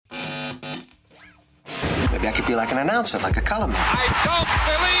Maybe I could be like an announcer, like a color man. I don't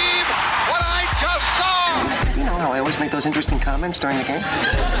believe what I just saw! You know how I always make those interesting comments during the game?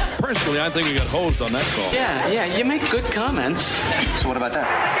 Personally, I think you got hosed on that call. Yeah, you make good comments. So what about that?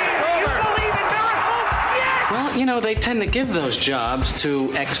 You believe in miracles? Yes! Well, you know, they tend to give those jobs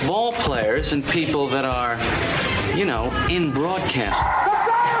to ex-ball players and people that are, you know, in broadcast.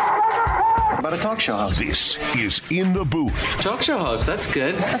 What about a talk show host? This is In the Booth. Talk show host, that's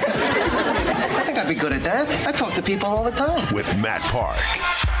good. I think I'd be good at that. I talk to people all the time. With Matt Park.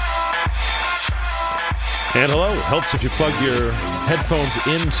 And hello, helps if you plug your headphones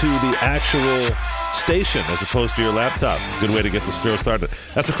into the actual station as opposed to your laptop. Good way to get the show started.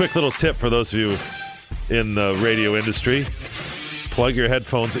 That's a quick little tip for those of you in the radio industry. Plug your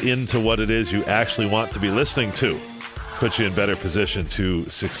headphones into what it is you actually want to be listening to. Puts you in better position to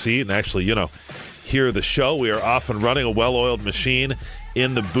succeed and actually, you know, hear the show. We are off and running, a well-oiled machine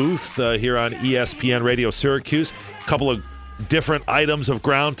in the booth here on ESPN Radio Syracuse. A couple of different items of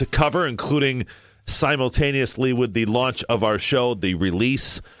ground to cover, including simultaneously with the launch of our show, the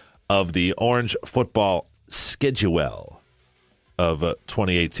release of the Orange football schedule of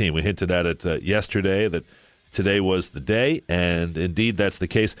 2018. We hinted at it yesterday that today was the day, and indeed that's the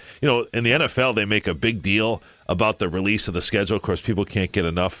case. You know, in the NFL, they make a big deal about the release of the schedule. Of course, people can't get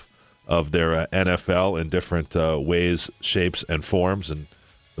enough of their NFL in different ways, shapes, and forms, and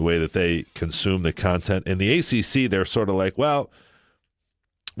the way that they consume the content. In the ACC, they're sort of like, well,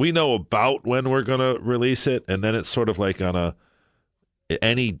 we know about when we're going to release it, and then it's sort of like on a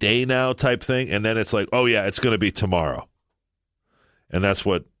any day now type thing, and then it's like, oh, yeah, it's going to be tomorrow. And that's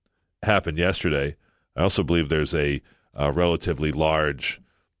what happened yesterday. I also believe there's a relatively large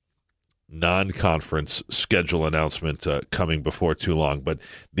non-conference schedule announcement coming before too long. But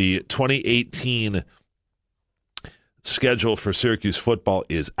the 2018 schedule for Syracuse football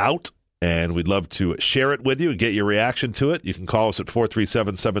is out, and we'd love to share it with you and get your reaction to it. You can call us at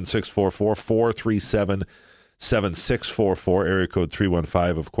 437-7644, 437-7644, area code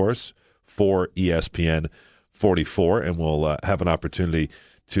 315, of course, for ESPN 44, and we'll have an opportunity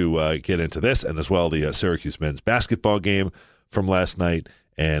to get into this and as well the Syracuse men's basketball game from last night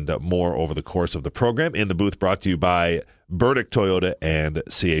and more over the course of the program. In the Booth brought to you by Burdick Toyota and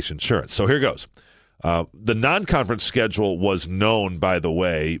CH Insurance. So here goes. The non-conference schedule was known, by the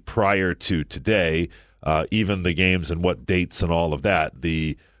way, prior to today, even the games and what dates and all of that.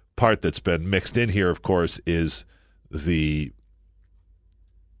 The part that's been mixed in here, of course, is the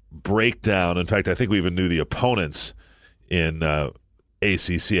breakdown. In fact, I think we even knew the opponents in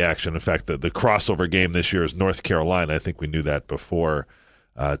ACC action. In fact, the crossover game this year is North Carolina. I think we knew that before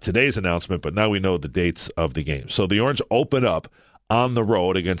today's announcement, but now we know the dates of the game. So the Orange open up on the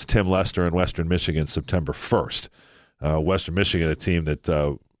road against Tim Lester in Western Michigan September 1st. Western Michigan, a team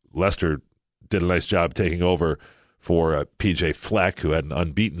that Lester did a nice job taking over for P.J. Fleck, who had an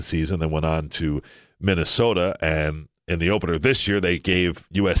unbeaten season, then went on to Minnesota. And in the opener this year, they gave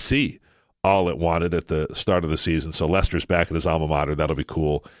USC all it wanted at the start of the season. So Lester's back at his alma mater. That'll be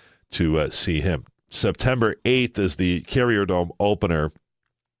cool to see him. September 8th is the Carrier Dome opener.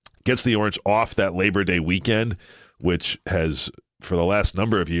 Gets the Orange off that Labor Day weekend, which has, for the last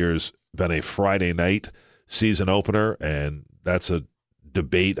number of years, been a Friday night season opener, and that's a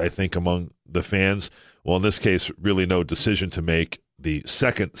debate, I think, among the fans. Well, in this case, really no decision to make. The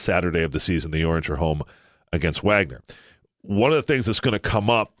second Saturday of the season, the Orange are home against Wagner. One of the things that's going to come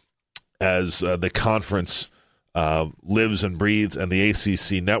up as the conference lives and breathes and the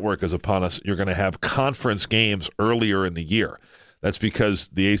ACC network is upon us, you're going to have conference games earlier in the year. That's because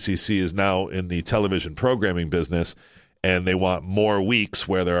the ACC is now in the television programming business, and they want more weeks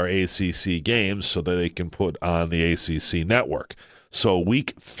where there are ACC games so that they can put on the ACC network. So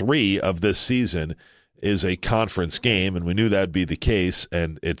week 3 of this season is a conference game, and we knew that'd be the case,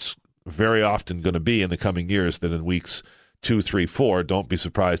 and it's very often going to be in the coming years that in weeks 2, 3, 4, don't be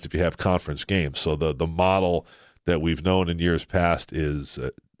surprised if you have conference games. So the model that we've known in years past is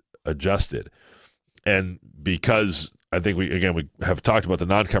adjusted. And because I think we have talked about the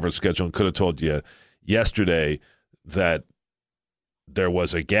non-conference schedule and could have told you yesterday that there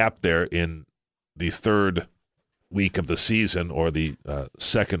was a gap there in the third week of the season, or the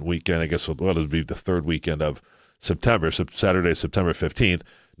second weekend, I guess it would be the third weekend of September, Saturday, September 15th.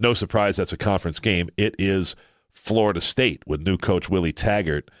 No surprise, that's a conference game. It is Florida State with new coach Willie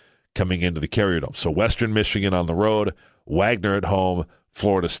Taggart coming into the Carrier Dome. So Western Michigan on the road, Wagner at home,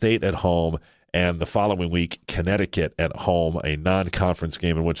 Florida State at home, and the following week, Connecticut at home, a non-conference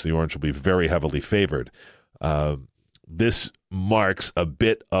game in which the Orange will be very heavily favored. This marks a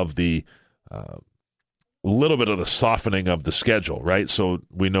bit of the little bit of the softening of the schedule, right? So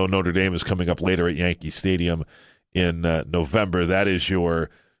we know Notre Dame is coming up later at Yankee Stadium in November. That is your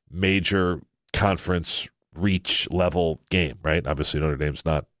major conference reach level game, right? Obviously, Notre Dame's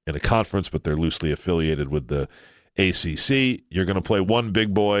not in a conference, but they're loosely affiliated with the ACC. You're going to play one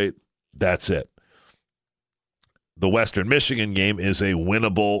big boy. That's it. The Western Michigan game is a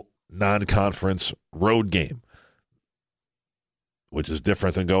winnable non-conference road game, which is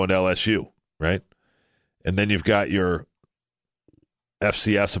different than going to LSU, right? And then you've got your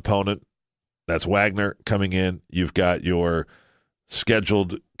FCS opponent, that's Wagner, coming in. You've got your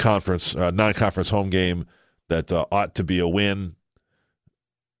scheduled conference, non-conference home game that ought to be a win.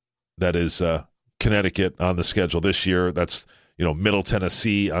 That is Connecticut on the schedule this year. That's Middle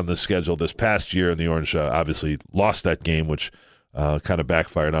Tennessee on the schedule this past year, and the Orange obviously lost that game, which kind of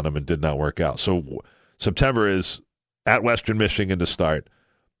backfired on them and did not work out. So September is at Western Michigan to start,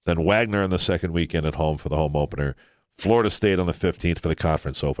 then Wagner on the second weekend at home for the home opener, Florida State on the 15th for the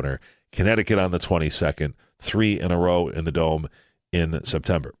conference opener, Connecticut on the 22nd, 3 in a row in the Dome in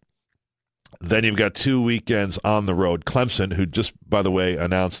September. Then you've got 2 weekends on the road. Clemson, who just, by the way,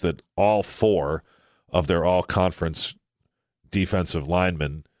 announced that all 4 of their all-conference defensive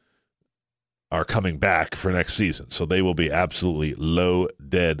linemen are coming back for next season. So they will be absolutely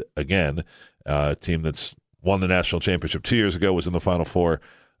low-dead again. A team that's won the national championship 2 years ago, was in the Final Four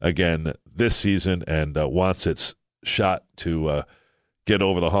again this season, and wants its shot to get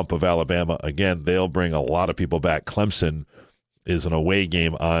over the hump of Alabama again. They'll bring a lot of people back. Clemson is an away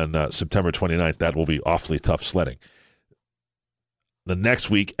game on September 29th. That will be awfully tough sledding. The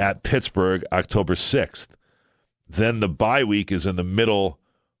next week at Pittsburgh, October 6th. Then the bye week is in the middle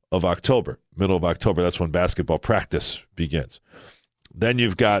of October. Middle of October, that's when basketball practice begins. Then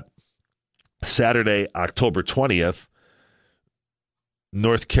you've got Saturday, October 20th,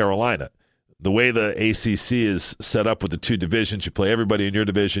 North Carolina. The way the ACC is set up with the 2 divisions, you play everybody in your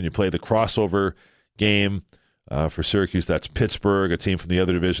division. You play the crossover game for Syracuse. That's Pittsburgh, a team from the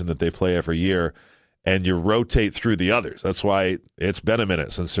other division that they play every year. And you rotate through the others. That's why it's been a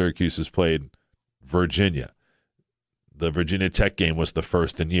minute since Syracuse has played Virginia. The Virginia Tech game was the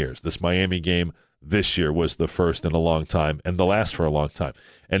first in years. This Miami game this year was the first in a long time and the last for a long time.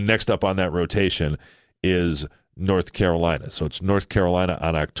 And next up on that rotation is North Carolina. So it's North Carolina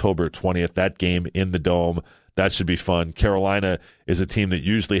on October 20th. That game in the Dome, that should be fun. Carolina is a team that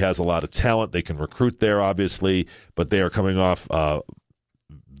usually has a lot of talent. They can recruit there, obviously, but they are coming off a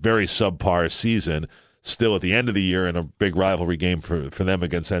very subpar season. Still at the end of the year in a big rivalry game for them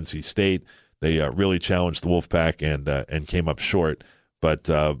against NC State. They really challenged the Wolfpack and came up short. But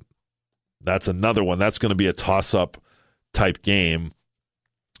that's another one. That's going to be a toss-up type game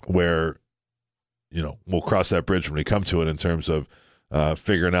where, we'll cross that bridge when we come to it in terms of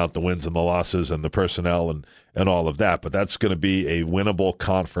figuring out the wins and the losses and the personnel and all of that. But that's going to be a winnable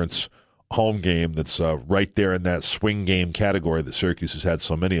conference home game that's right there in that swing game category that Syracuse has had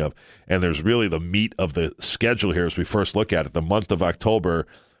so many of. And there's really the meat of the schedule here as we first look at it. The month of October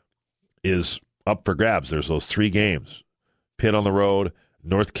is up for grabs. There's those 3 games. Pitt on the road,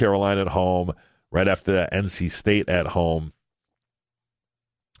 North Carolina at home, right after that NC State at home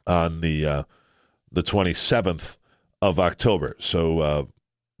on the 27th of October. So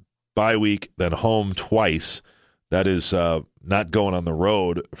bye week, then home twice. That is not going on the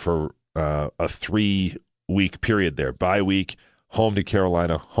road for a 3-week period there. Bye week, home to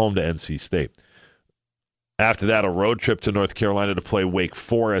Carolina, home to NC State. After that, a road trip to North Carolina to play Wake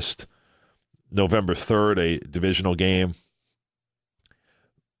Forest November 3rd, a divisional game.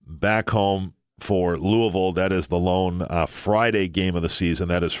 Back home for Louisville. That is the lone Friday game of the season.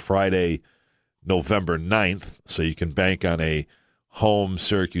 That is Friday, November 9th. So you can bank on a home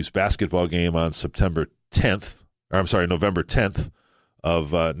Syracuse basketball game on November 10th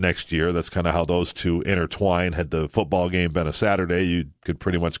of next year. That's kind of how those two intertwine. Had the football game been a Saturday, you could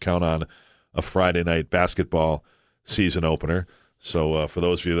pretty much count on a Friday night basketball season opener. So for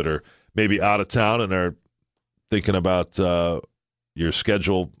those of you that are maybe out of town and are thinking about your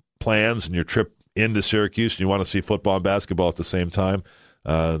schedule plans and your trip into Syracuse and you want to see football and basketball at the same time,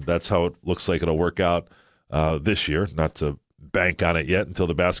 that's how it looks like it'll work out this year. Not to bank on it yet until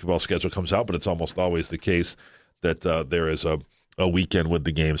the basketball schedule comes out, but it's almost always the case that there is a weekend with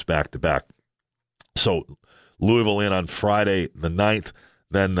the games back-to-back. So Louisville in on Friday the 9th.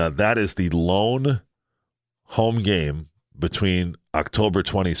 Then that is the lone home game between October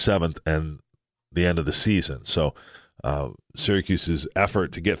 27th and the end of the season. So Syracuse's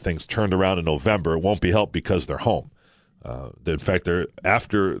effort to get things turned around in November won't be helped because they're home. In fact,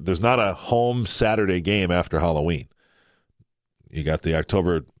 there's not a home Saturday game after Halloween. You got the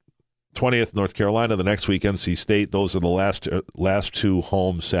October 20th, North Carolina. The next week, NC State. Those are the last two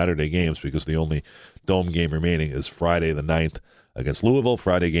home Saturday games because the only dome game remaining is Friday the 9th against Louisville.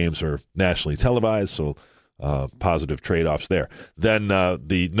 Friday games are nationally televised, so positive trade-offs there. Then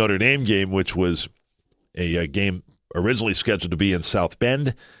the Notre Dame game, which was a game originally scheduled to be in South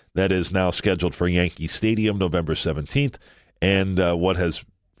Bend, that is now scheduled for Yankee Stadium, November 17th. And what has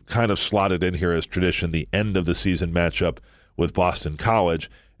kind of slotted in here as tradition, the end of the season matchup with Boston College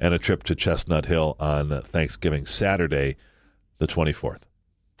and a trip to Chestnut Hill on Thanksgiving Saturday, the 24th.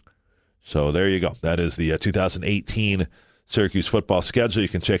 So there you go. That is the 2018 Syracuse football schedule. You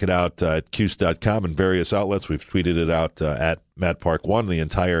can check it out at Cuse.com and various outlets. We've tweeted it out at Matt Park 1. The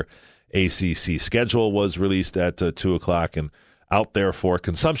entire ACC schedule was released at 2 o'clock and out there for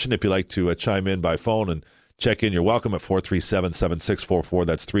consumption. If you'd like to chime in by phone and check in, you're welcome at 437-7644.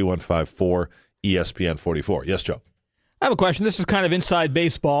 That's 315-4-ESPN-44. Yes, Joe? I have a question. This is kind of inside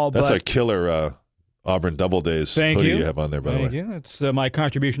baseball. That's but a killer Auburn Double Days hoodie you have on there, by the way. Thank you. It's my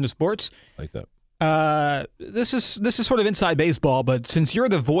contribution to sports. Like that. This is sort of inside baseball, but since you're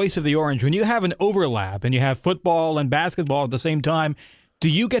the voice of the Orange, when you have an overlap and you have football and basketball at the same time, do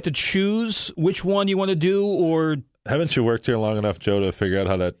you get to choose which one you want to do, or haven't you worked here long enough, Joe, to figure out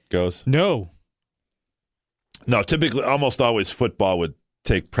how that goes? No, typically, almost always football would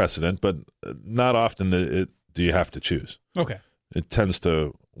take precedent, but not often do you have to choose. Okay. It tends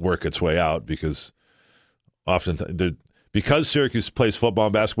to work its way out because because Syracuse plays football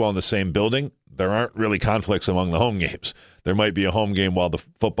and basketball in the same building, there aren't really conflicts among the home games. There might be a home game while the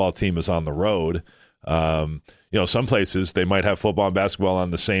football team is on the road. Some places they might have football and basketball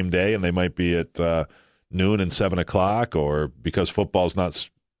on the same day, and they might be at noon and 7 o'clock, or because football's not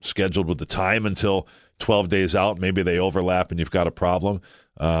scheduled with the time until 12 days out, maybe they overlap and you've got a problem.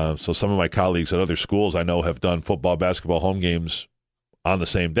 So some of my colleagues at other schools I know have done football, basketball home games on the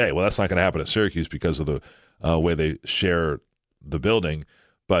same day. Well, that's not going to happen at Syracuse because of the way they share the building.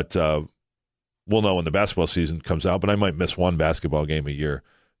 But we'll know when the basketball season comes out. But I might miss one basketball game a year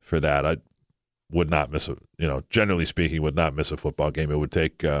for that. I would not miss generally speaking, would not miss a football game. It would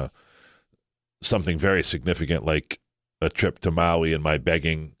take something very significant like a trip to Maui and my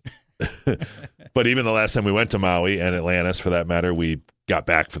begging. But even the last time we went to Maui and Atlantis, for that matter, we got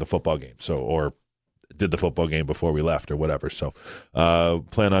back for the football game. Or did the football game before we left or whatever. So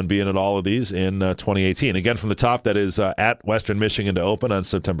plan on being at all of these in 2018. Again, from the top, that is at Western Michigan to open on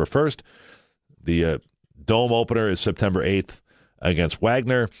September 1st. The Dome opener is September 8th against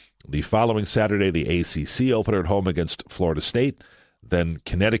Wagner. The following Saturday, the ACC opener at home against Florida State. Then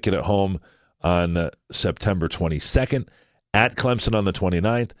Connecticut at home on September 22nd. At Clemson on the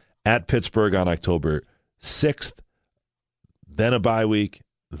 29th. At Pittsburgh on October 6th. Then a bye week.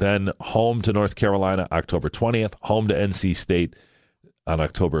 Then home to North Carolina, October 20th. Home to NC State on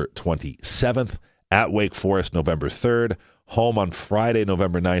October 27th. At Wake Forest, November 3rd. Home on Friday,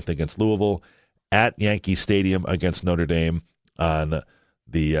 November 9th against Louisville. At Yankee Stadium against Notre Dame on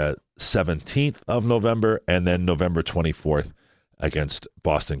the 17th of November. And then November 24th against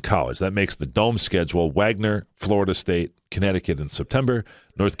Boston College. That makes the Dome schedule Wagner, Florida State, Connecticut in September,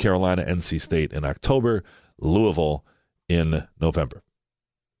 North Carolina, NC State in October, Louisville in November.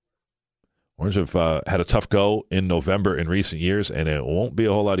 Orange have had a tough go in November in recent years, and it won't be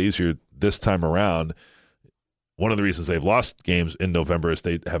a whole lot easier this time around. One of the reasons they've lost games in November is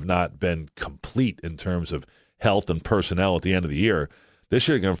they have not been complete in terms of health and personnel at the end of the year. This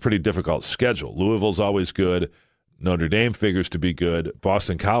year, they have a pretty difficult schedule. Louisville's always good. Notre Dame figures to be good.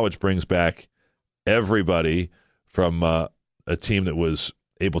 Boston College brings back everybody from a team that was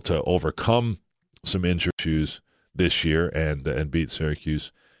able to overcome some injury issues this year and beat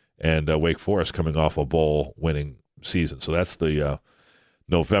Syracuse. And Wake Forest coming off a bowl-winning season. So that's the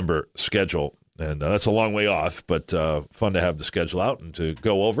November schedule. And that's a long way off, but fun to have the schedule out and to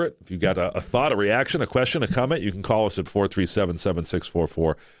go over it. If you've got a thought, a reaction, a question, a comment, you can call us at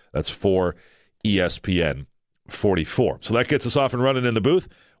 437-7644. That's 4ESPN-44. So that gets us off and running in the booth.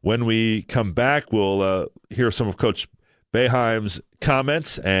 When we come back, we'll hear some of Coach Boeheim's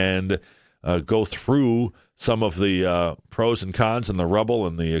comments and go through some of the pros and cons and the rubble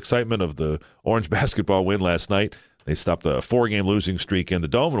and the excitement of the Orange basketball win last night. They stopped a 4-game losing streak in the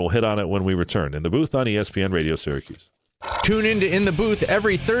Dome, and we'll hit on it when we return. In the booth on ESPN Radio Syracuse. Tune in to In the Booth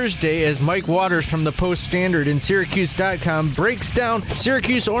every Thursday as Mike Waters from the Post-Standard and Syracuse.com breaks down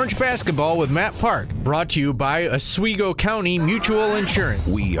Syracuse Orange basketball with Matt Park. Brought to you by Oswego County Mutual Insurance.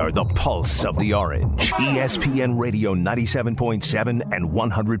 We are the pulse of the Orange. ESPN Radio 97.7 and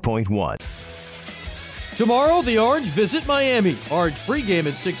 100.1. Tomorrow, the Orange visit Miami. Orange pregame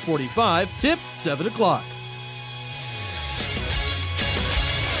at 6:45, tip 7 o'clock.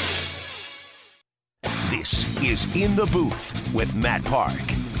 is In the Booth with Matt Park.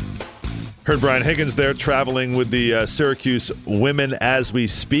 Heard Brian Higgins there traveling with the Syracuse women as we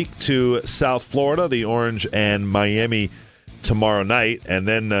speak to South Florida, the Orange and Miami tomorrow night. And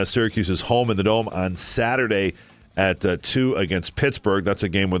then Syracuse is home in the Dome on Saturday at 2 against Pittsburgh. That's a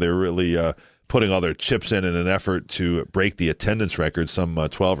game where they're really putting all their chips in an effort to break the attendance record. Some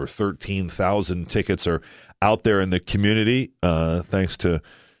 12 or 13,000 tickets are out there in the community, thanks to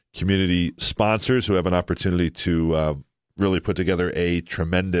community sponsors who have an opportunity to really put together a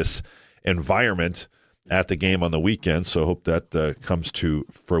tremendous environment at the game on the weekend. So I hope that comes to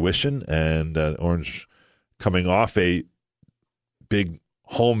fruition. And Orange coming off a big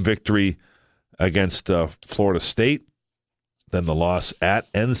home victory against Florida State, then the loss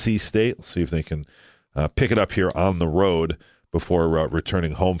at NC State. Let's see if they can pick it up here on the road before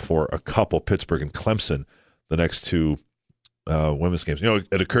returning home for a couple, Pittsburgh and Clemson, the next two women's games. You know,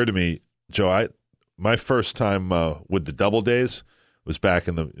 it occurred to me, Joe, my first time with the Double Days was back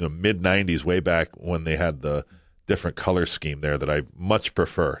in the mid-'90s, way back when they had the different color scheme there that I much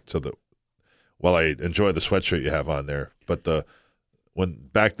prefer to the. Well, I enjoy the sweatshirt you have on there, but when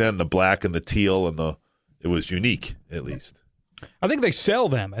back then the black and the teal and it was unique, at least. I think they sell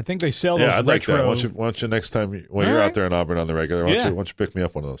them. I think they sell those retro. Like that. Why don't you next time when you're out there in Auburn on the regular, why don't you pick me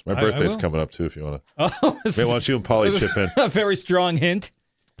up one of those? My birthday's coming up too, if you want to. Oh, maybe why don't you and Paulie chip in? A very strong hint.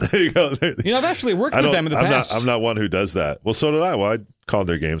 There you go. I've actually worked with them in the past. I'm not one who does that. Well, so did I. Well, I called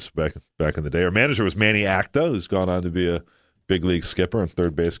their games back in the day. Our manager was Manny Acta, who's gone on to be a big league skipper and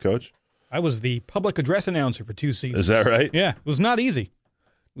third base coach. I was the public address announcer for 2 seasons. Is that right? Yeah. It was not easy.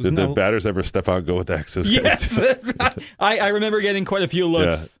 Did the batters ever step out and go with X's? Yes. I remember getting quite a few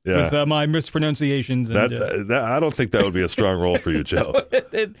looks with my mispronunciations. And, I don't think that would be a strong role for you, Joe.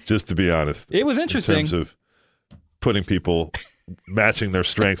 Just to be honest. It was interesting. In terms of putting people, matching their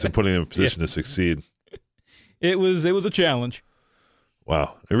strengths and putting them in a position to succeed. It was a challenge.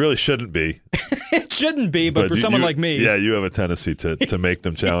 Wow. It really shouldn't be. It shouldn't be, but for someone like me. Yeah, you have a tendency to make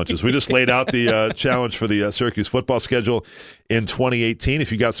them challenges. We just laid out the challenge for the Syracuse football schedule in 2018.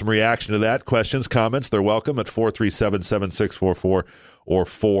 If you got some reaction to that, questions, comments, they're welcome at 437-7644 or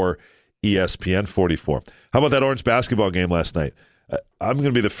 4ESPN44. How about that Orange basketball game last night? I'm going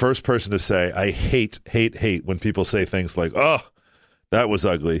to be the first person to say I hate when people say things like, oh, that was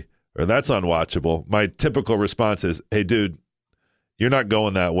ugly, or that's unwatchable. My typical response is, hey, dude, you're not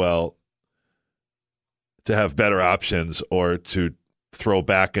going that well to have better options or to throw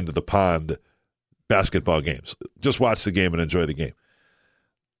back into the pond basketball games. Just watch the game and enjoy the game.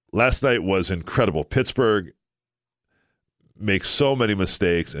 Last night was incredible. Pittsburgh makes so many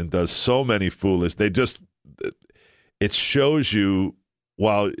mistakes and does so many foolish. It shows you,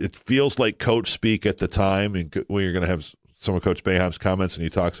 while it feels like coach speak at the time, and when you're going to have some of Coach Boeheim's comments and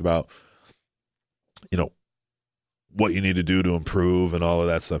he talks about, what you need to do to improve and all of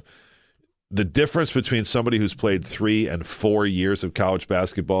that stuff. The difference between somebody who's played 3 and 4 years of college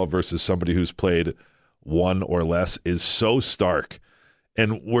basketball versus somebody who's played 1 or less is so stark.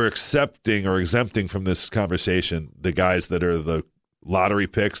 And we're accepting or exempting from this conversation the guys that are the lottery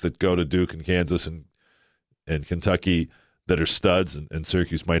picks that go to Duke and Kansas and Kentucky that are studs, and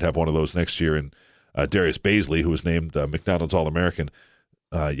Syracuse might have one of those next year. And Darius Baisley, who was named McDonald's All-American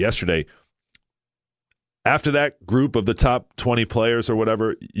yesterday. After that group of the top 20 players or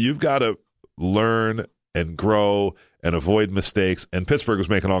whatever, you've got to learn and grow and avoid mistakes. And Pittsburgh was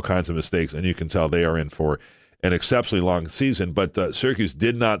making all kinds of mistakes, and you can tell they are in for an exceptionally long season. But Syracuse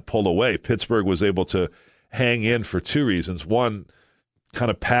did not pull away. Pittsburgh was able to hang in for 2 reasons. One, kind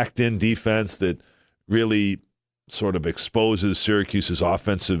of packed in defense that really sort of exposes Syracuse's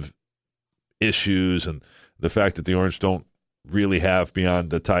offensive issues and the fact that the Orange don't really have,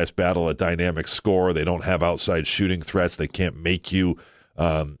 beyond the Tyus Battle, a dynamic score. They don't have outside shooting threats. They can't make you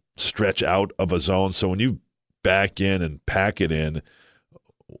stretch out of a zone. So when you back in and pack it in,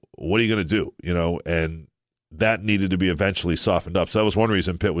 what are you going to do? And that needed to be eventually softened up. So that was one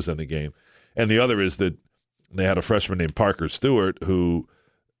reason Pitt was in the game. And the other is that they had a freshman named Parker Stewart who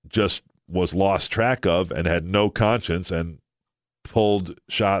just was lost track of and had no conscience and pulled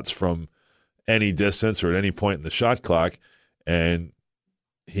shots from any distance or at any point in the shot clock. And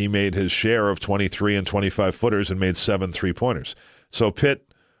he made his share of 23 and 25 footers and made 7 3-pointers. So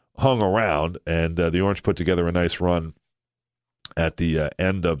Pitt hung around, and the Orange put together a nice run at the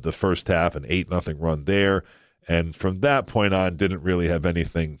end of the first half, an 8-0 run there. And from that point on, didn't really have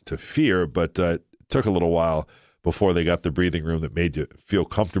anything to fear, but it took a little while before they got the breathing room that made you feel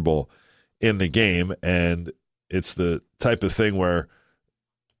comfortable in the game. And it's the type of thing where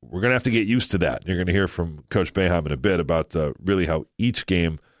we're going to have to get used to that. You're going to hear from Coach Boeheim in a bit about really how each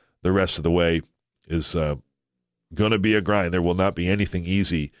game the rest of the way is going to be a grind. There will not be anything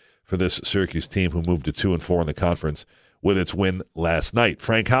easy for this Syracuse team who moved to 2-4 in the conference with its win last night.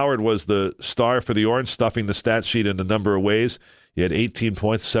 Frank Howard was the star for the Orange, stuffing the stat sheet in a number of ways. He had 18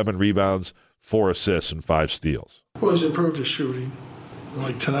 points, 7 rebounds, 4 assists, and 5 steals. Well, he's improved his shooting.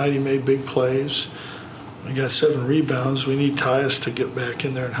 Like tonight, he made big plays. He got 7 rebounds. We need Tyus to get back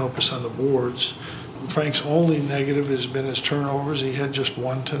in there and help us on the boards. Frank's only negative has been his turnovers. He had just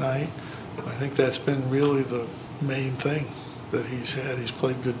 1 tonight. I think that's been really the main thing that he's had. He's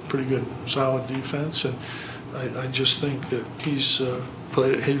played good, pretty good, solid defense, and I just think that he's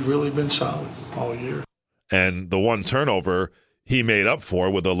really been solid all year. And the 1 turnover he made up for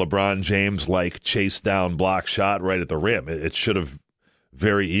with a LeBron James-like chase-down block shot right at the rim. It should have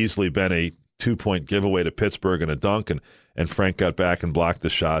very easily been a 2-point giveaway to Pittsburgh and a dunk, and Frank got back and blocked the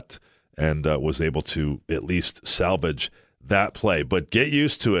shot and was able to at least salvage that play. But get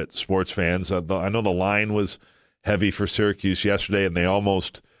used to it, sports fans. I know the line was heavy for Syracuse yesterday, and they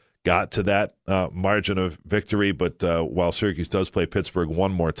almost got to that margin of victory. But while Syracuse does play Pittsburgh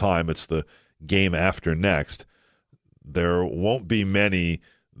one more time, it's the game after next. There won't be many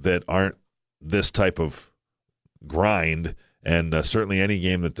that aren't this type of grind, and certainly any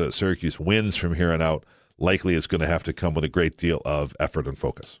game that Syracuse wins from here on out likely is going to have to come with a great deal of effort and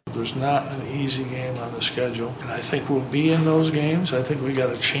focus. There's not an easy game on the schedule, and I think we'll be in those games. I think we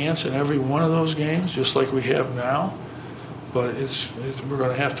got a chance in every one of those games, just like we have now. But we're going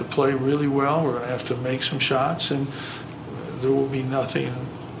to have to play really well. We're going to have to make some shots, and there will be nothing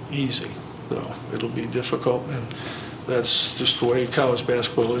easy, though. It'll be difficult, and that's just the way college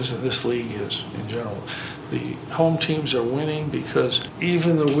basketball is and this league is in general. The home teams are winning because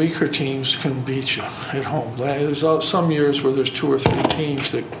even the weaker teams can beat you at home. There's some years where there's 2 or 3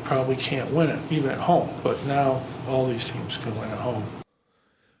 teams that probably can't win it, even at home. But now all these teams can win at home.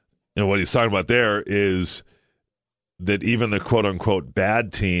 You know, what he's talking about there is that even the quote-unquote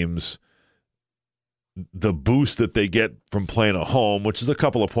bad teams, the boost that they get from playing at home, which is a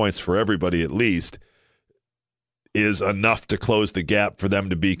couple of points for everybody at least, is enough to close the gap for them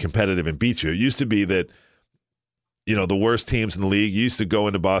to be competitive and beat you. It used to be that, you know, the worst teams in the league used to go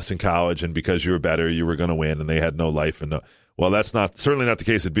into Boston College, and because you were better, you were going to win, and they had no life. Well, that's certainly not the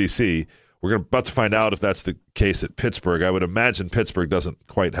case at BC. We're about to find out if that's the case at Pittsburgh. I would imagine Pittsburgh doesn't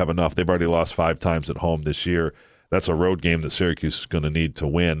quite have enough. They've already lost 5 times at home this year. That's a road game that Syracuse is going to need to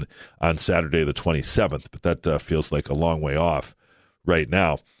win on Saturday the 27th, but that feels like a long way off right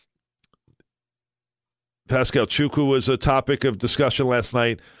now. Pascal Chukwu was a topic of discussion last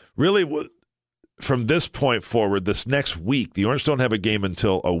night. Really, from this point forward, this next week, the Orange don't have a game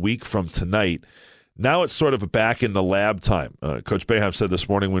until a week from tonight. Now it's sort of back in the lab time. Coach Boeheim said this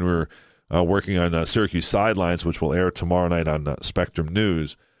morning when we were working on Syracuse Sidelines, which will air tomorrow night on Spectrum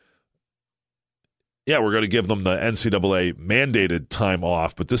News, yeah, we're going to give them the NCAA mandated time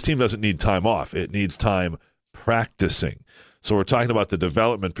off, but this team doesn't need time off. It needs time practicing. So we're talking about the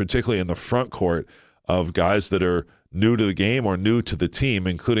development, particularly in the front court, of guys that are new to the game or new to the team,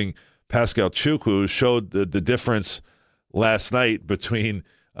 including Pascal Chukwu, showed the difference last night between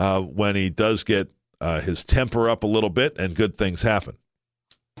when he does get his temper up a little bit and good things happen.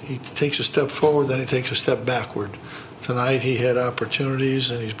 He takes a step forward, then he takes a step backward. Tonight he had opportunities,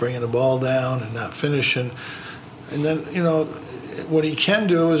 and he's bringing the ball down and not finishing. And then, you know, what he can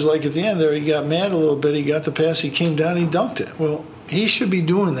do is, like at the end there, he got mad a little bit. He got the pass, he came down, he dunked it. Well, he should be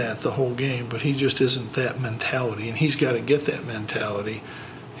doing that the whole game, but he just isn't that mentality, and he's got to get that mentality.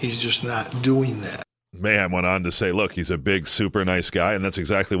 He's just not doing that. Boeheim went on to say, look, he's a big, super nice guy, and that's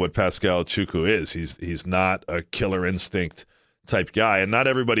exactly what Pascal Chukwu is. He's not a killer instinct type guy, and not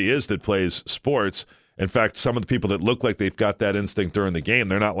everybody is that plays sports. In fact, some of the people that look like they've got that instinct during the game,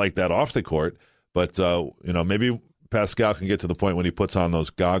 they're not like that off the court. But, maybe Pascal can get to the point when he puts on those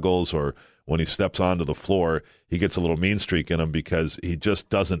goggles or when he steps onto the floor, he gets a little mean streak in him because he just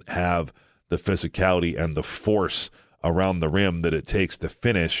doesn't have the physicality and the force around the rim that it takes to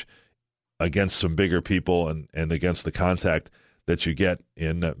finish against some bigger people and against the contact that you get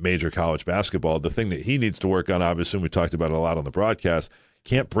in major college basketball. The thing that he needs to work on, obviously, we talked about it a lot on the broadcast,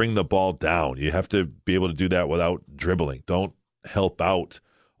 can't bring the ball down. You have to be able to do that without dribbling. Don't help out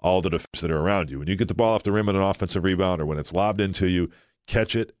all the defenders that are around you. When you get the ball off the rim at an offensive rebound or when it's lobbed into you,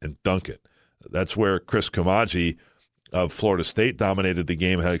 catch it and dunk it. That's where Chris Kamaji of Florida State dominated the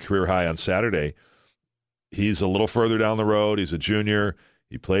game, had a career high on Saturday. He's a little further down the road. He's a junior.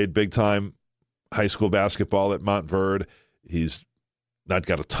 He played big-time high school basketball at Montverde. He's not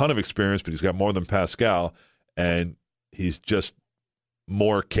got a ton of experience, but he's got more than Pascal, and he's just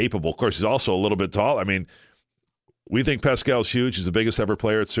more capable. Of course, he's also a little bit tall. I mean, we think Pascal's huge. He's the biggest ever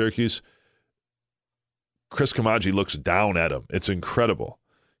player at Syracuse. Chris Kamaji looks down at him. It's incredible.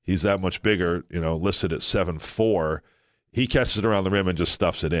 He's that much bigger, listed at 7'4". He catches it around the rim and just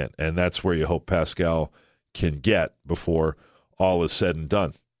stuffs it in. And that's where you hope Pascal can get before all is said and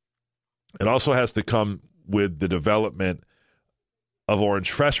done. It also has to come with the development of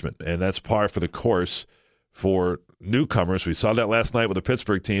Orange freshmen, and that's par for the course for newcomers. We saw that last night with the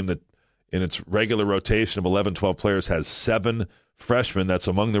Pittsburgh team that in its regular rotation of 11, 12 players has 7 freshmen. That's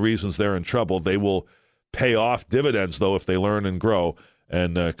among the reasons they're in trouble. They will pay off dividends, though, if they learn and grow.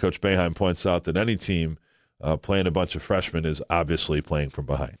 And Coach Boeheim points out that any team playing a bunch of freshmen is obviously playing from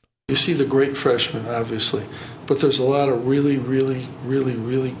behind. You see the great freshmen, obviously, but there's a lot of really, really, really,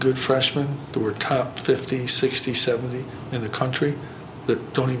 really good freshmen that were top 50, 60, 70 in the country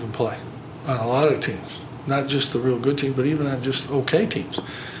that don't even play on a lot of teams. Not just the real good team, but even on just okay teams.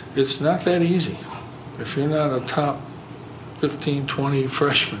 It's not that easy. If you're not a top 15, 20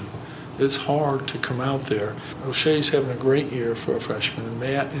 freshman, it's hard to come out there. O'Shea's having a great year for a freshman, and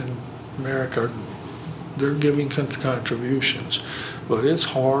Matt and Merrick they're giving contributions. But it's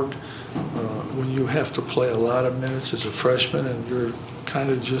hard when you have to play a lot of minutes as a freshman and you're kind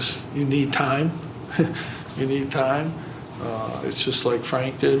of you need time. You need time. It's just like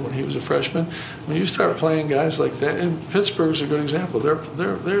Frank did when he was a freshman. When you start playing guys like that, and Pittsburgh's a good example.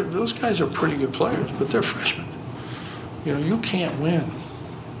 Those guys are pretty good players, but they're freshmen. You can't win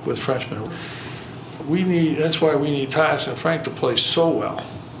with freshmen. That's why we need Tyus and Frank to play so well,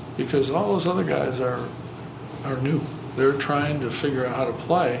 because all those other guys are new. They're trying to figure out how to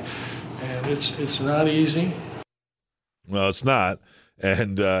play, and it's not easy. Well, it's not,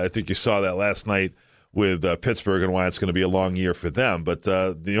 and I think you saw that last night with Pittsburgh and why it's going to be a long year for them. But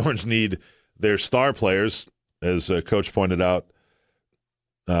the Orange need their star players, as Coach pointed out,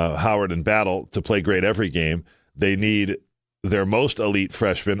 Howard and Battle, to play great every game. They need their most elite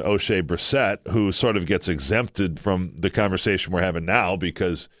freshman, O'Shea Brissett, who sort of gets exempted from the conversation we're having now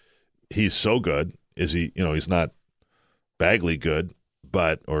because he's so good. He's not Bagley good,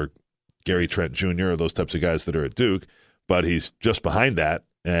 or Gary Trent Jr. or those types of guys that are at Duke, but he's just behind that,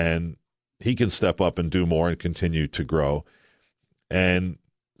 and he can step up and do more and continue to grow. And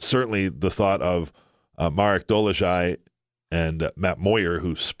certainly the thought of Marek Dolezaj and Matt Moyer,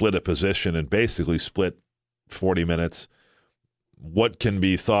 who split a position and basically split 40 minutes, what can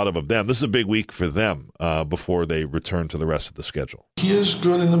be thought of them? This is a big week for them before they return to the rest of the schedule. He is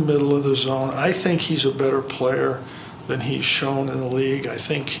good in the middle of the zone. I think he's a better player than he's shown in the league. I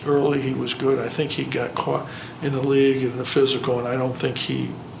think early he was good. I think he got caught in the league in the physical, and I don't think he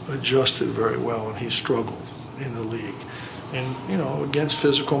adjusted very well, and he struggled in the league. And, against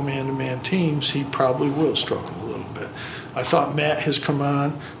physical man-to-man teams, he probably will struggle a little bit. I thought Matt has come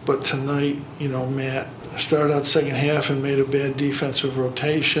on, but tonight, Matt started out second half and made a bad defensive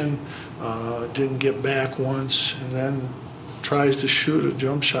rotation, didn't get back once, and then tries to shoot a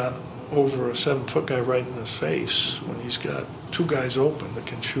jump shot over a 7-foot guy right in his face when he's got 2 guys open that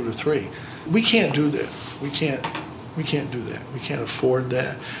can shoot a 3. We can't do that. We can't do that. We can't afford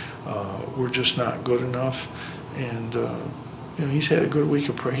that. We're just not good enough. And he's had a good week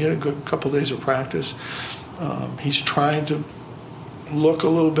he had a good couple days of practice. He's trying to look a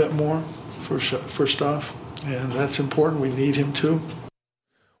little bit more for stuff, and that's important. We need him to.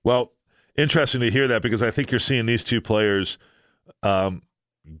 Well, interesting to hear that, because I think you're seeing these two players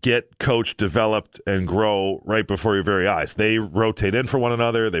get coached, developed, and grow right before your very eyes. They rotate in for one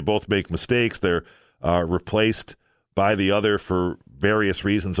another. They both make mistakes. They're replaced by the other for various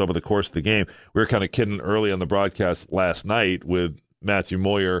reasons over the course of the game. We were kind of kidding early on the broadcast last night with Matthew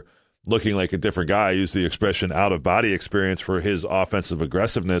Moyer looking like a different guy. I used the expression out-of-body experience for his offensive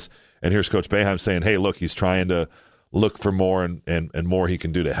aggressiveness. And here's Coach Boeheim saying, hey, look, he's trying to look for more and more he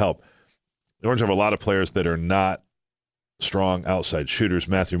can do to help. The Orange have a lot of players that are not strong outside shooters.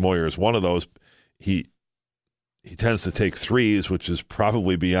 Matthew Moyer is one of those. He tends to take threes, which is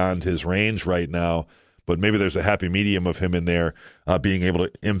probably beyond his range right now, but maybe there's a happy medium of him in there being able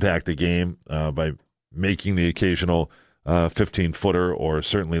to impact the game by making the occasional 15-footer or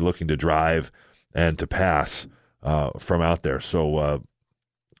certainly looking to drive and to pass from out there. So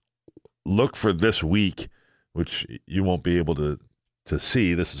look for this week, which you won't be able to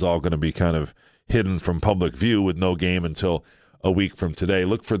see. This is all going to be kind of hidden from public view with no game until a week from today.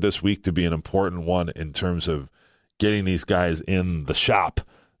 Look for this week to be an important one in terms of getting these guys in the shop,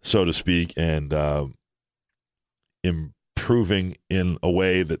 so to speak, and improving in a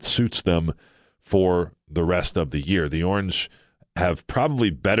way that suits them for the rest of the year. The Orange have probably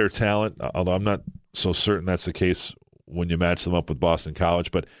better talent, although I'm not so certain that's the case when you match them up with Boston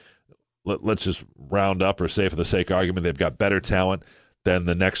College, but let's just round up or say for the sake of argument they've got better talent than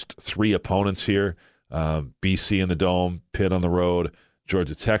the next 3 opponents here. BC in the Dome, Pitt on the road,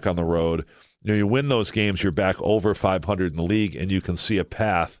 Georgia Tech on the road. You win those games, you're back over 500 in the league, and you can see a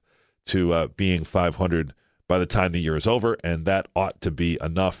path to being 500 by the time the year is over, and that ought to be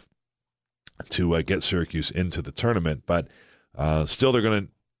enough to get Syracuse into the tournament. But still, they're going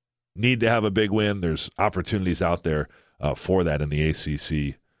to need to have a big win. There's opportunities out there for that in the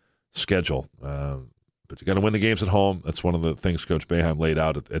ACC schedule. But you got to win the games at home. That's one of the things Coach Boeheim laid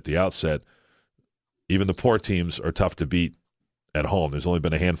out at the outset. Even the poor teams are tough to beat at home. There's only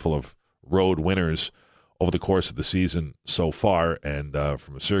been a handful of road winners over the course of the season so far, and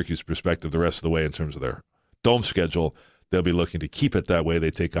from a Syracuse perspective, the rest of the way in terms of their dome schedule, they'll be looking to keep it that way.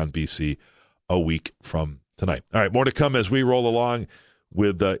 They take on BC a week from tonight. All right, more to come as we roll along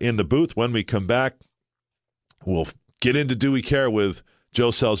with In the Booth. When we come back, we'll get into Do We Care with Joe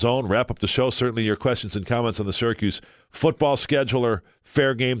Salzone, wrap up the show. Certainly your questions and comments on the Syracuse football scheduler.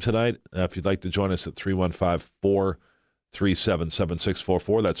 Fair game tonight. If you'd like to join us at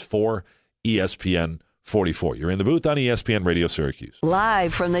 315-437-7644. That's 4ESPN44. You're in the booth on ESPN Radio Syracuse.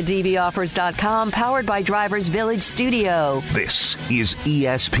 Live from the dboffers.com, powered by Drivers Village Studio. This is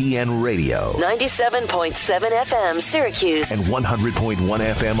ESPN Radio. 97.7 FM Syracuse. And 100.1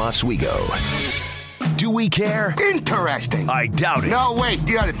 FM Oswego. Do we care? Interesting. I doubt it. No, wait,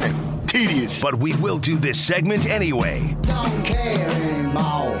 the other thing. Tedious. But we will do this segment anyway. Don't care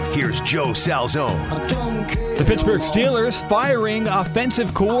anymore. Here's Joe Salzone. The Pittsburgh Steelers firing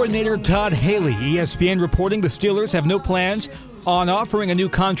offensive coordinator Todd Haley. ESPN reporting the Steelers have no plans on offering a new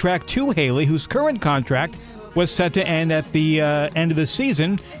contract to Haley, whose current contract was set to end at the end of the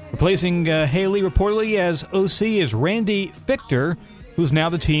season. Replacing Haley reportedly as OC is Randy Fichtner, who's now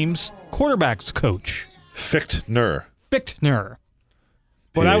the team's quarterback's coach. Fichtner.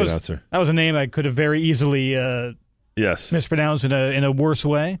 Well, that was a name I could have very easily mispronounced in a worse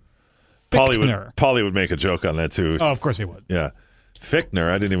way. Paulie would make a joke on that too. Oh, of course he would. Yeah. Fichtner,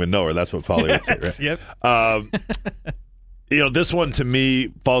 I didn't even know her. That's what Paulie would say, right? Yep. This one to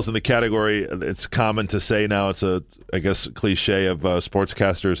me falls in the category, it's common to say now, it's a cliche of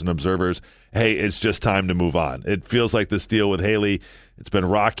sportscasters and observers, hey, it's just time to move on. It feels like this deal with Haley, it's been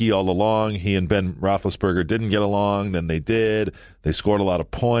rocky all along. He and Ben Roethlisberger didn't get along, then they did. They scored a lot of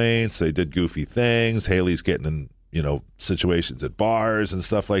points. They did goofy things. Haley's getting in, situations at bars and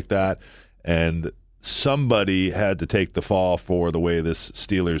stuff like that. And somebody had to take the fall for the way this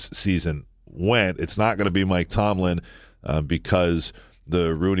Steelers season went. It's not going to be Mike Tomlin because the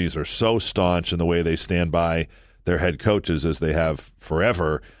Roonies are so staunch in the way they stand by their head coaches as they have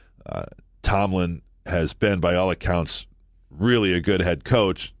forever. Tomlin has been, by all accounts, really a good head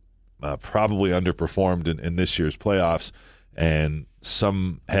coach, probably underperformed in this year's playoffs, and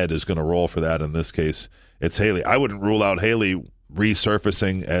some head is going to roll for that. In this case, it's Haley. I wouldn't rule out Haley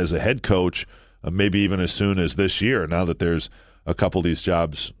resurfacing as a head coach, maybe even as soon as this year, now that there's a couple of these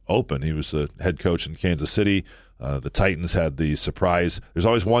jobs open. He was the head coach in Kansas City. The Titans had the surprise. There's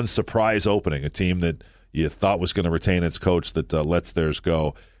always one surprise opening, a team that you thought was going to retain its coach that lets theirs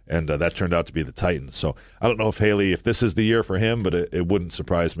go, and that turned out to be the Titans. So I don't know if Haley, if this is the year for him, but it wouldn't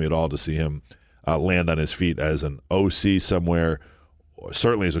surprise me at all to see him land on his feet as an OC somewhere, or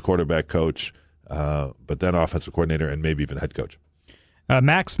certainly as a quarterback coach, but then offensive coordinator and maybe even head coach.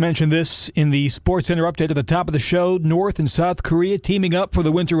 Max mentioned this in the SportsCenter update at the top of the show. North and South Korea teaming up for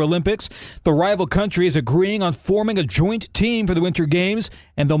the Winter Olympics. The rival country is agreeing on forming a joint team for the Winter Games,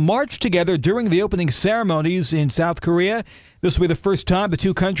 and they'll march together during the opening ceremonies in South Korea. This will be the first time the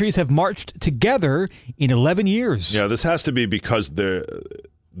two countries have marched together in 11 years. Yeah, this has to be because the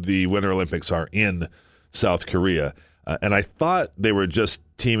Winter Olympics are in South Korea. And I thought they were just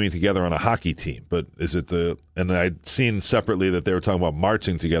teaming together on a hockey team, but is it and I'd seen separately that they were talking about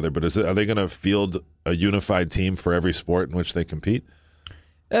marching together, but are they going to field a unified team for every sport in which they compete?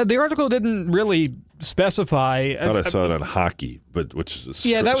 The article didn't really specify. I thought I saw it on hockey, but which is,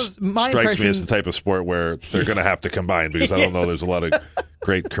 that was my strikes impression. Me as the type of sport where they're going to have to combine because I don't know there's a lot of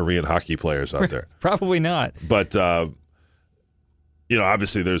great Korean hockey players out there. Probably not. But,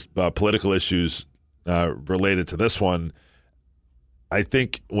 obviously there's political issues related to this one. I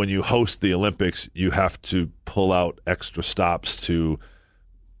think when you host the Olympics, you have to pull out extra stops to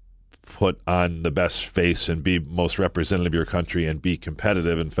put on the best face and be most representative of your country and be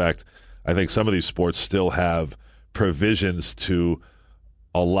competitive. In fact, I think some of these sports still have provisions to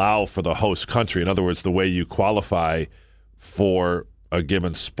allow for the host country. In other words, the way you qualify for a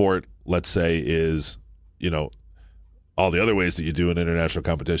given sport, let's say, is, all the other ways that you do in international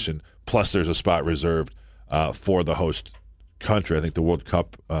competition, plus there's a spot reserved for the host country. I think the World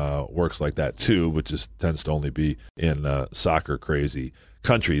Cup works like that too, which tends to only be in soccer crazy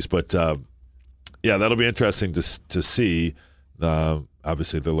countries. But Yeah, that'll be interesting to see.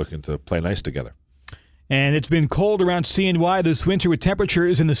 Obviously, they're looking to play nice together. And it's been cold around CNY this winter with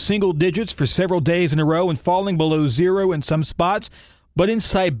temperatures in the single digits for several days in a row and falling below zero in some spots. But in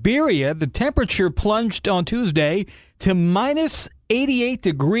Siberia, the temperature plunged on Tuesday to minus 88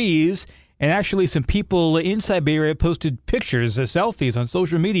 degrees. And actually, some people in Siberia posted pictures, selfies on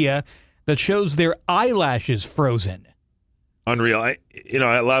social media that shows their eyelashes frozen. Unreal. I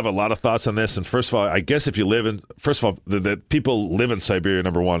have a lot of thoughts on this. And first of all, I guess if you live in, first of all, that people live in Siberia,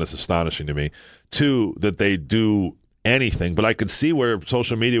 number one, is astonishing to me. Two, that they do anything. But I could see where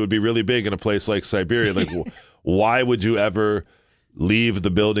social media would be really big in a place like Siberia. Like, why would you ever leave the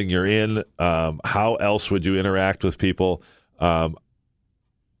building you're in? How else would you interact with people?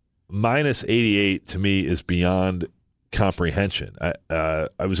 Minus 88 to me is beyond comprehension. I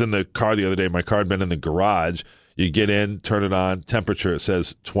was in the car the other day. My car had been in the garage. You get in, turn it on, temperature, it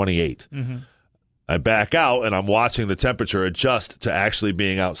says 28. Mm-hmm. I back out, and I'm watching the temperature adjust to actually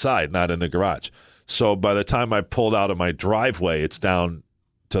being outside, not in the garage. So by the time I pulled out of my driveway, it's down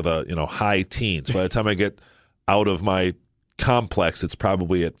to the high teens. By the time I get out of my complex, it's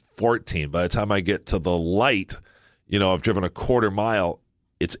probably at 14. By the time I get to the light, I've driven a quarter mile,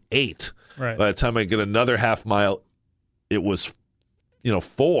 it's 8. Right. By the time I get another half mile, it was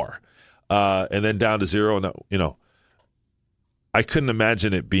 4. And then down to 0. And, I couldn't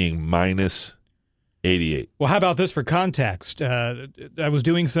imagine it being minus 88. Well, how about this for context? I was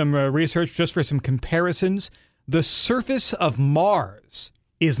doing some research just for some comparisons. The surface of Mars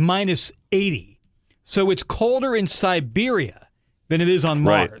is minus 80. So it's colder in Siberia than it is on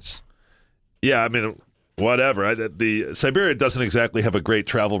Mars. Right. Yeah, I mean, whatever. The Siberia doesn't exactly have a great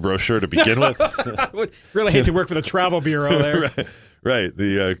travel brochure to begin with. I would really hate to work for the travel bureau there. Right.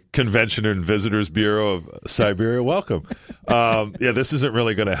 The Convention and Visitors Bureau of Siberia. Welcome. This isn't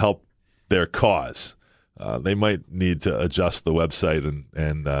really going to help their cause. They might need to adjust the website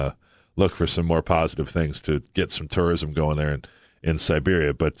and look for some more positive things to get some tourism going there in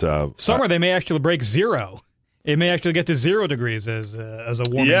Siberia. But summer, they may actually break 0. It may actually get to 0 degrees as a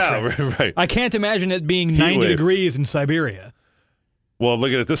warming trend. Right. I can't imagine it being 90 degrees in Siberia. Well,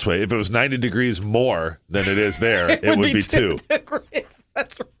 look at it this way. If it was 90 degrees more than it is there, it would be 2 degrees.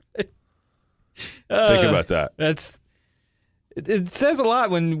 That's right. Think about that. It says a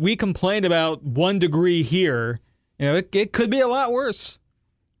lot when we complain about 1 degree here. It could be a lot worse.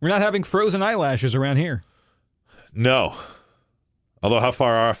 We're not having frozen eyelashes around here. No. Although, how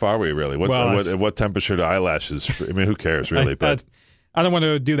far off are we, really? What temperature do eyelashes? I mean, who cares, really? I don't want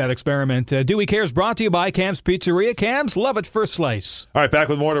to do that experiment. Do We Care is brought to you by Cam's Pizzeria. Cam's, love it first slice. All right, back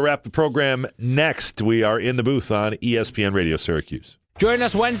with more to wrap the program next. We are in the booth on ESPN Radio Syracuse. Join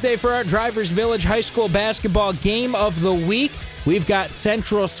us Wednesday for our Drivers Village High School basketball game of the week. We've got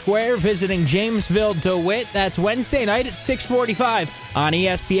Central Square visiting Jamesville DeWitt. That's Wednesday night at 6:45 on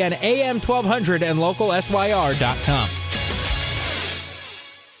ESPN AM 1200 and localsyr.com.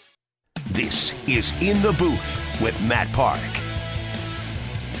 This is In the Booth with Matt Park.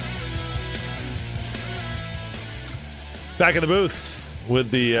 Back in the booth with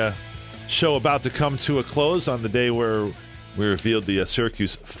the show about to come to a close on the day where we revealed the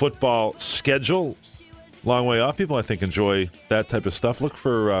Syracuse football schedule. Long way off. People, I think, enjoy that type of stuff. Look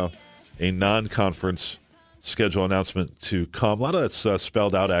for a non-conference schedule announcement to come. A lot of that's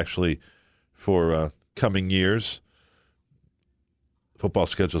spelled out, actually, for coming years. Football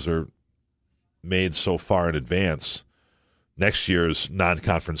schedules are made so far in advance. Next year's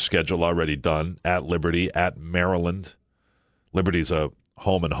non-conference schedule already done at Liberty, at Maryland. Liberty's a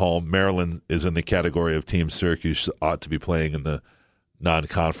home and home. Maryland is in the category of teams Syracuse ought to be playing in the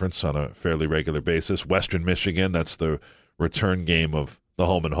non-conference on a fairly regular basis. Western Michigan, that's the return game of the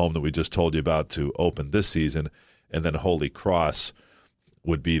home and home that we just told you about to open this season. And then Holy Cross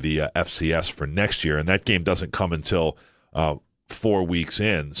would be the FCS for next year. And that game doesn't come until 4 weeks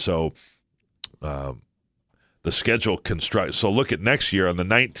in. So the schedule construct. So look at next year on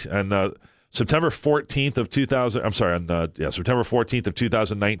the September 14th of 2000. I'm sorry, September 14th of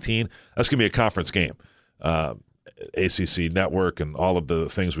 2019. That's gonna be a conference game. ACC Network and all of the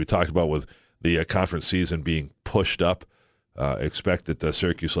things we talked about with the conference season being pushed up. Expect that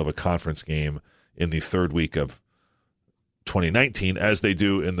Syracuse will have a conference game in the third week of 2019, as they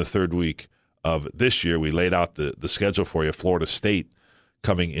do in the third week of this year. We laid out the schedule for you. Florida State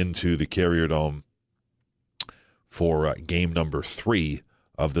coming into the Carrier Dome for game number 3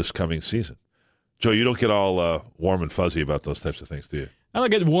 of this coming season. Joe, you don't get all warm and fuzzy about those types of things, do you? I don't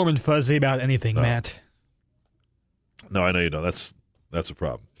get warm and fuzzy about anything, Matt. No, I know you don't. That's a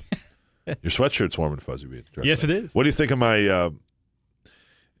problem. Your sweatshirt's warm and fuzzy. Yes, it is. What do you think of my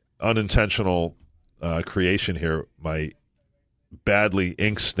unintentional creation here, my badly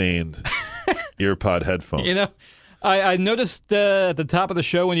ink-stained earpod headphones. You know, I noticed at the top of the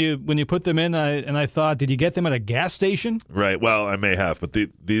show when you put them in, and I thought, did you get them at a gas station? Right. Well, I may have, but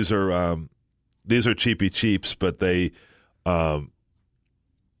these are cheapy cheaps, but they were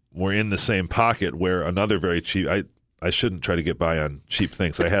in the same pocket where another very cheap. I shouldn't try to get by on cheap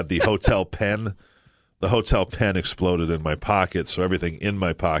things. I had the hotel pen. The hotel pen exploded in my pocket, so everything in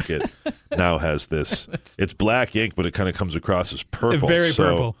my pocket now has this. It's black ink, but it kind of comes across as purple. Very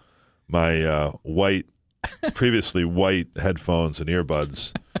purple. My previously white headphones and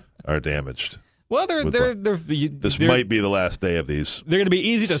earbuds are damaged. Well, this might be the last day of these. They're going to be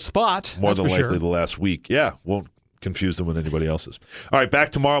easy to spot. More than likely sure. the last week. Yeah, won't confuse them with anybody else's. All right,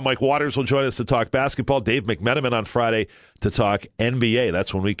 back tomorrow. Mike Waters will join us to talk basketball. Dave McMenamin on Friday to talk NBA.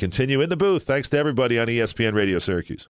 That's when we continue in the booth. Thanks to everybody on ESPN Radio Syracuse.